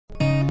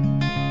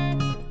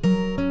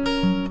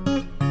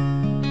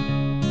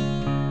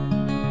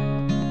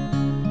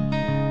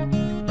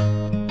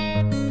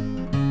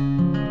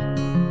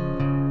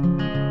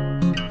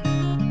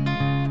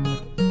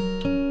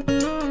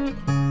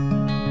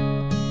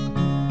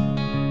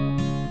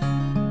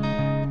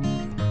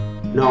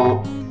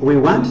Now we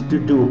want to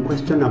do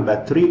question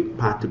number 3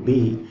 part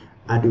B,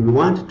 and we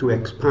want to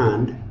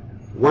expand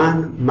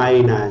 1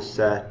 minus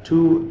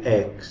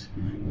 2x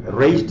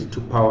raised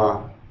to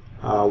power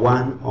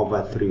 1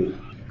 over 3.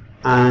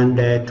 And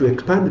to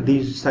expand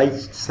this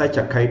such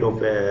a kind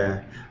of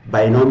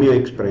binomial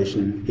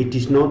expression, it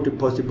is not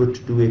possible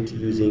to do it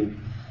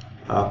using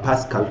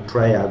Pascal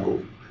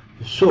triangle.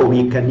 So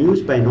we can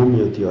use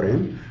binomial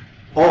theorem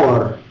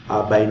or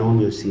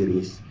binomial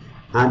series.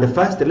 And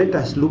first, let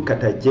us look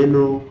at a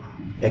general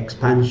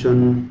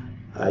expansion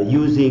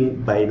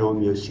using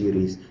binomial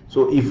series.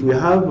 So if we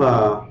have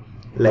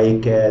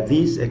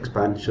this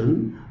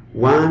expansion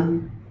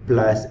 1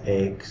 plus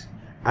x,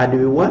 and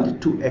we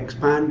want to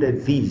expand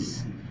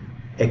this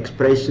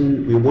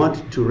expression, we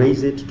want to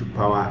raise it to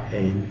power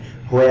n,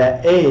 where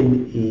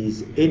n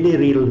is any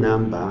real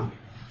number,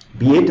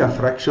 be it a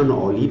fraction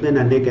or even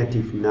a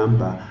negative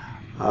number.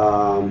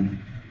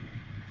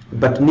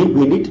 But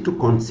we need to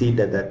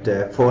consider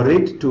that for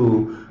it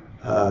to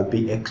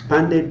be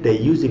expanded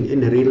using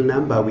any real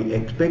number, we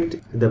expect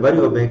the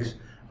value of x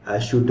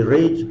should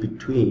range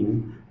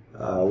between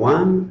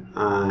 1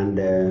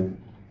 and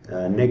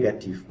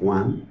negative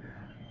 1,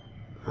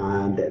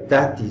 and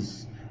that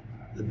is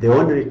the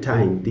only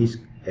time this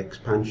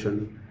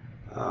expansion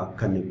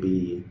can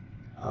be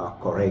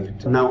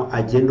correct. Now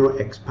a general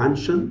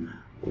expansion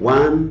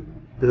 1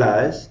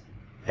 plus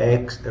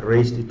x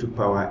raised to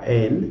power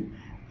n,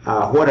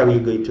 what are we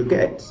going to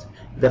get?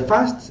 The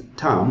first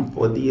term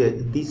for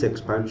this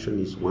expansion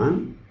is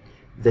 1.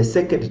 The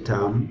second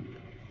term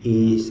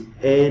is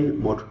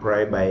n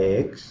multiplied by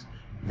x.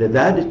 The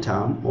third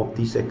term of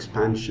this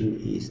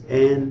expansion is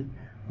n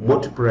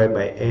multiplied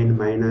by n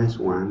minus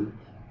 1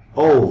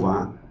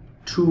 over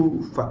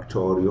 2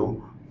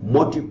 factorial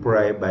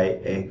multiplied by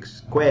x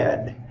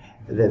squared.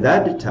 The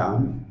third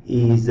term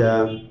is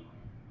n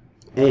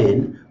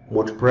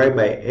multiplied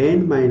by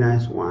n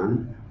minus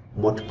 1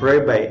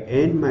 multiplied by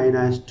n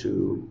minus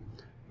 2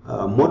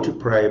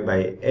 multiplied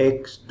by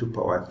x to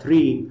power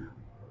 3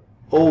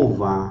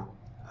 over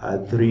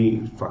 3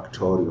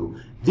 factorial.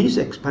 This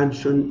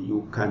expansion,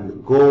 you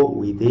can go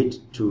with it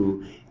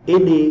to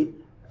any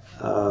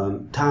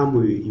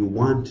term you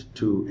want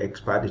to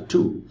expand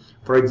to.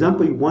 For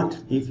example,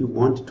 if you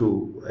want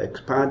to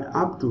expand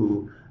up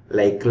to,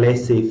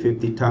 let's say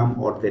 50th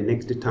term or the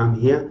next term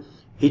here,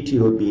 it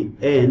will be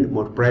n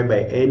multiplied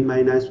by n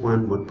minus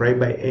 1 multiplied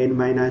by n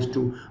minus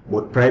 2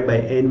 multiplied by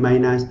n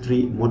minus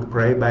 3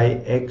 multiplied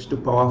by x to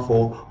power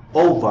 4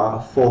 over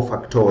 4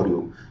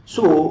 factorial.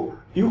 So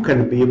you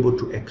can be able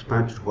to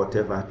expand to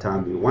whatever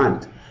term you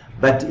want.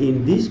 But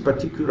in this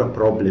particular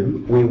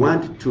problem, we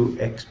want to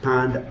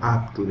expand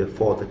up to the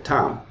 4th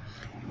term.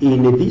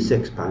 In this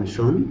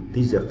expansion,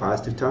 this is the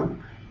first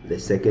term, the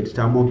second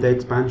term of the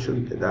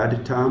expansion, the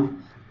third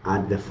term,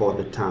 and the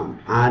 4th term.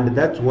 And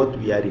that's what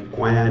we are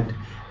required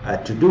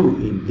to do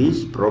in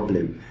this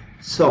problem.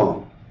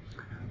 So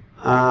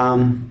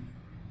let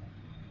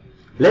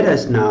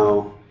us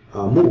now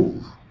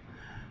move.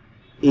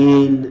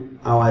 In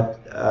our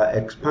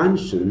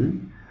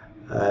expansion,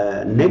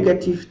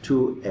 negative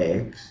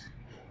 2x,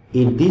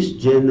 in this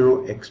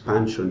general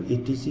expansion,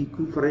 it is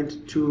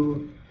equivalent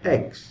to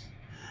x.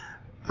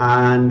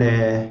 And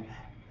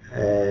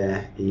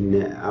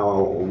in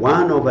our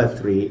 1 over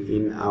 3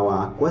 in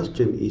our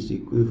question is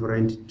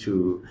equivalent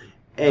to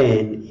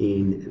n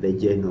in the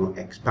general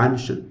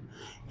expansion.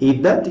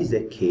 If that is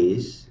the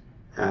case,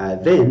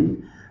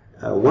 then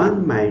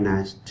 1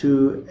 minus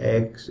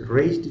 2x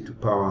raised to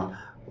power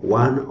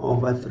 1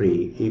 over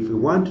 3, if we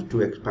want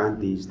to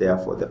expand this,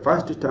 therefore the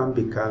first term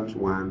becomes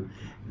 1,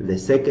 the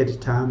second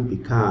term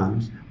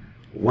becomes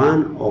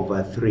 1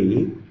 over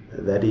 3,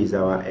 that is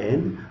our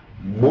n,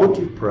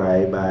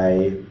 multiplied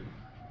by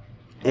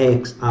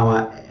x.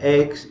 Our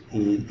x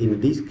is, in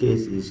this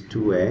case, is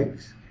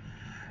 2x,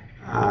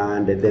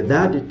 and the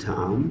third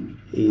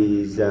term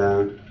is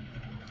n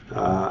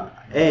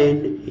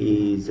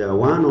is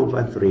 1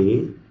 over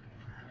 3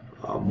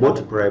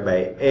 multiplied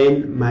by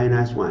n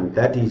minus 1,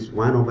 that is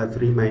 1 over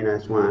 3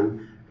 minus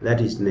 1, that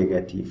is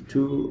negative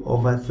 2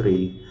 over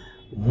 3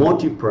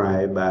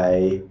 multiplied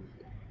by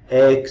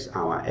x.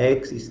 Our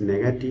x is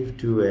negative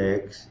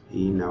 2x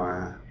in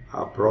our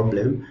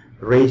problem,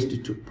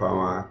 raised to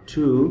power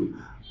 2,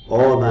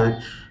 all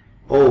that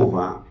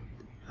over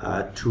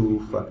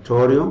 2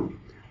 factorial.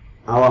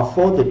 Our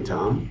 4th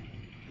term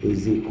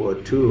is equal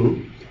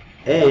to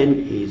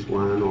n is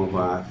 1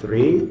 over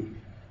 3,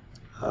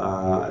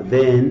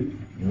 then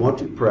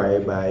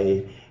multiplied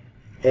by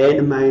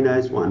n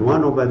minus 1.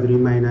 1 over 3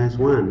 minus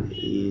 1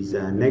 is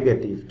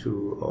negative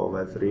 2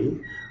 over 3,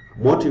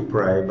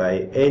 multiplied by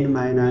n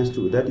minus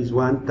 2, that is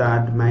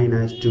 1/3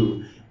 minus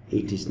 2,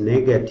 it is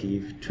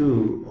negative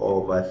 2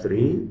 over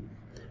 3,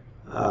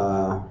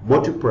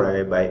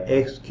 multiplied by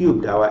x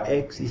cubed. Our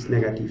x is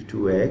negative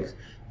 2x,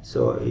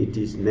 so it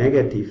is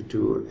negative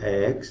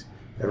 2x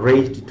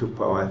raised to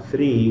power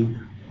 3,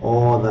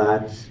 all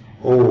that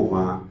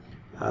over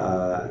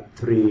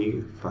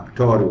 3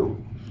 factorial.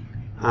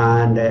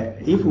 And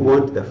if we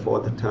want the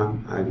 4th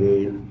term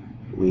again,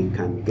 we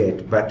can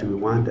get, but we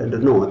want to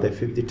know the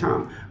fifth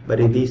term. But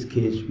in this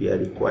case, we are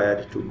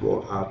required to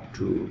go up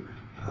to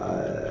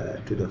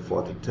the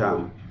fourth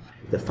term.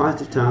 The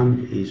first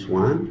term is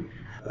 1.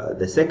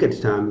 The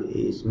second term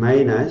is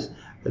minus.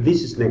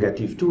 This is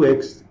negative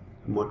 2x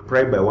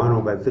multiplied by 1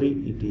 over 3.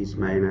 It is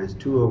minus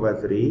 2 over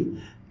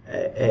 3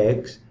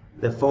 x.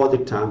 The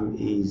fourth term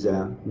is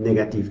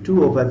negative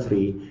 2 over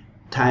 3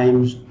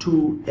 times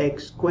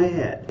 2x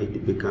squared.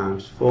 It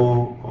becomes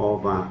 4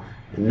 over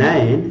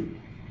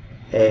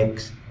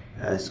 9x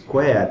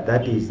squared.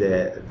 That is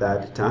the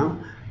third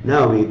term.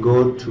 Now we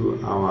go to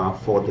our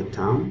fourth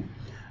term.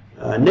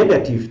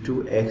 Negative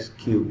 2x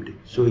cubed.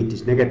 So it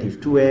is negative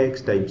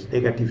 2x times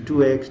negative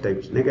 2x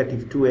times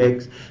negative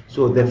 2x.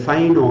 So the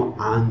final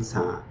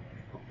answer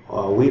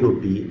will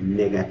be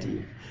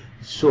negative.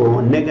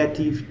 So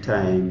negative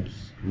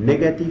times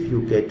negative,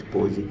 you get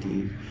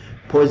positive.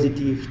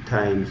 Positive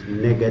times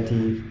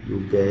negative, you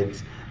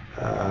get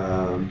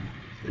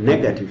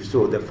negative.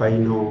 So the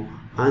final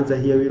answer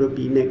here will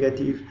be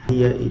negative.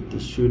 Here it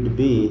should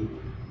be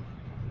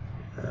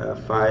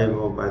 5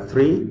 over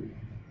 3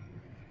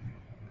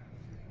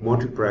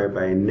 multiplied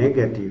by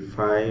negative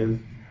 5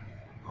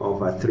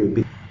 over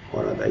 3.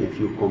 Or rather, if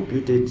you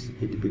compute it,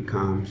 it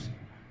becomes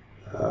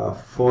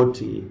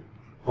 40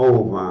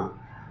 over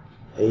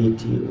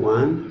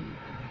 81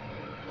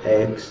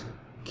 x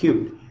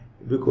cubed,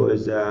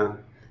 because 3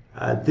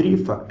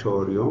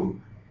 factorial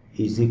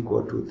is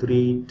equal to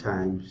 3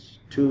 times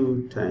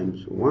 2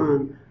 times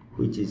 1,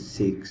 which is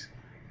 6,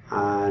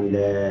 and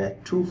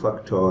 2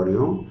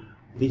 factorial,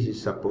 this is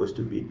supposed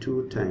to be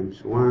 2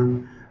 times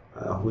 1,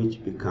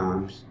 which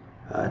becomes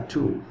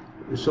 2.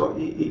 So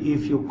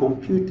if you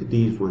compute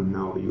this one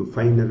now, you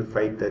finally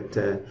find that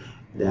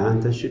the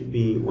answer should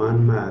be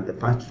 1. The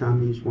first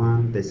term is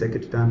 1, the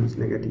second term is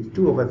negative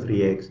 2 over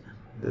 3x,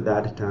 the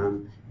third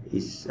term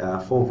is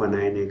 4 over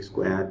 9x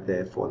squared,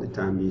 the fourth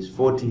term is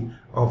 40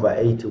 over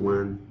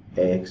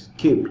 81x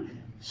cubed.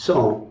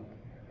 So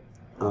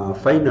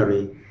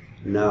finally,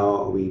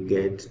 now we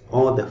get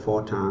all the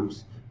 4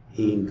 terms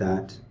in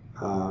that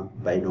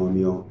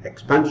binomial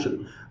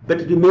expansion. But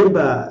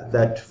remember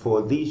that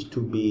for this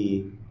to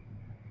be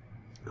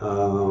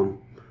a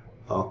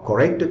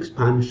correct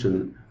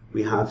expansion,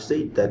 we have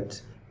said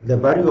that the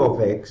value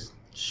of x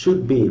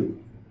should be,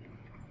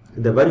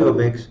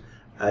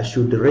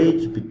 should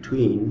range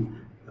between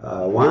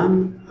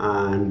 1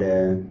 and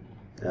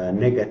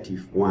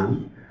negative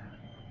 1,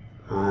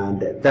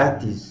 and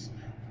that is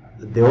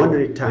the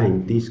only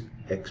time this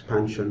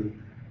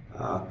expansion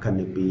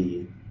can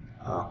be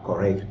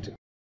correct.